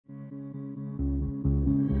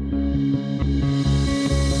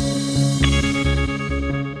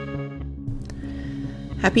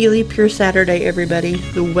Happy Leap Year Saturday, everybody.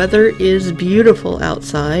 The weather is beautiful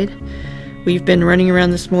outside. We've been running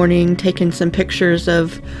around this morning, taking some pictures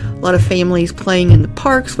of a lot of families playing in the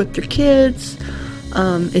parks with their kids.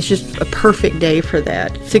 It's just a perfect day for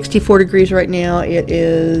that. 64 degrees right now. It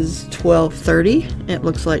is 12:30, it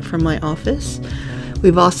looks like, from my office.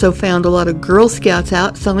 We've also found a lot of Girl Scouts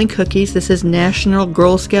out selling cookies. This is National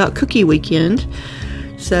Girl Scout Cookie Weekend.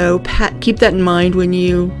 So keep that in mind when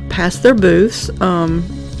you pass their booths.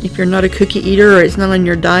 If you're not a cookie eater or it's not on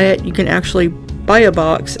your diet, you can actually buy a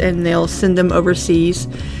box and they'll send them overseas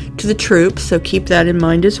to the troops. So keep that in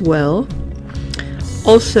mind as well.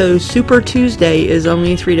 Also, Super Tuesday is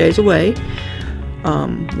only 3 days away.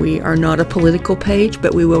 We are not a political page,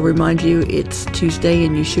 but we will remind you it's Tuesday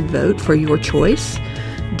and you should vote for your choice.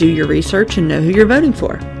 Do your research and know who you're voting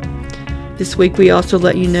for. This week we also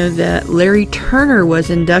let you know that Larry Turner was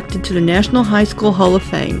inducted to the National High School Hall of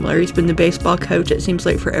Fame. Larry's been the baseball coach, it seems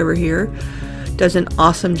like, forever here. Does an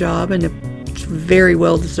awesome job and it's very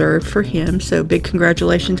well deserved for him. So big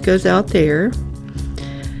congratulations goes out there.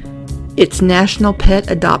 It's National Pet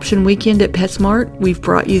Adoption Weekend at PetSmart. We've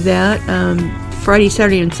brought you that Friday,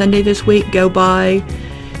 Saturday, and Sunday this week. Go by.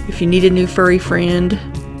 If you need a new furry friend,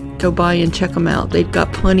 go by and check them out. They've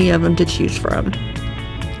got plenty of them to choose from.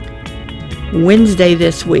 Wednesday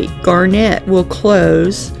this week, Garnett will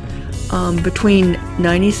close between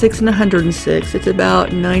 96 and 106. It's about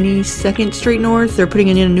 92nd Street North. They're putting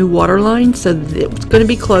in a new water line, so it's going to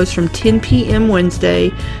be closed from 10 p.m.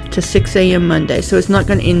 Wednesday to 6 a.m. Monday. So it's not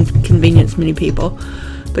going to inconvenience many people,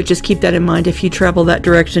 but just keep that in mind if you travel that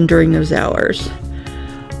direction during those hours.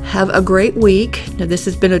 Have a great week. Now, this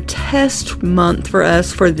has been a test month for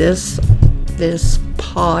us for this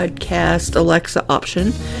podcast Alexa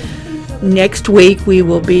option. Next week, we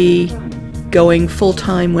will be going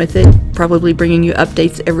full-time with it, probably bringing you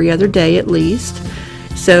updates every other day at least.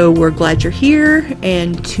 So we're glad you're here,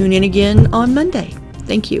 and tune in again on Monday.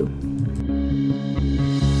 Thank you.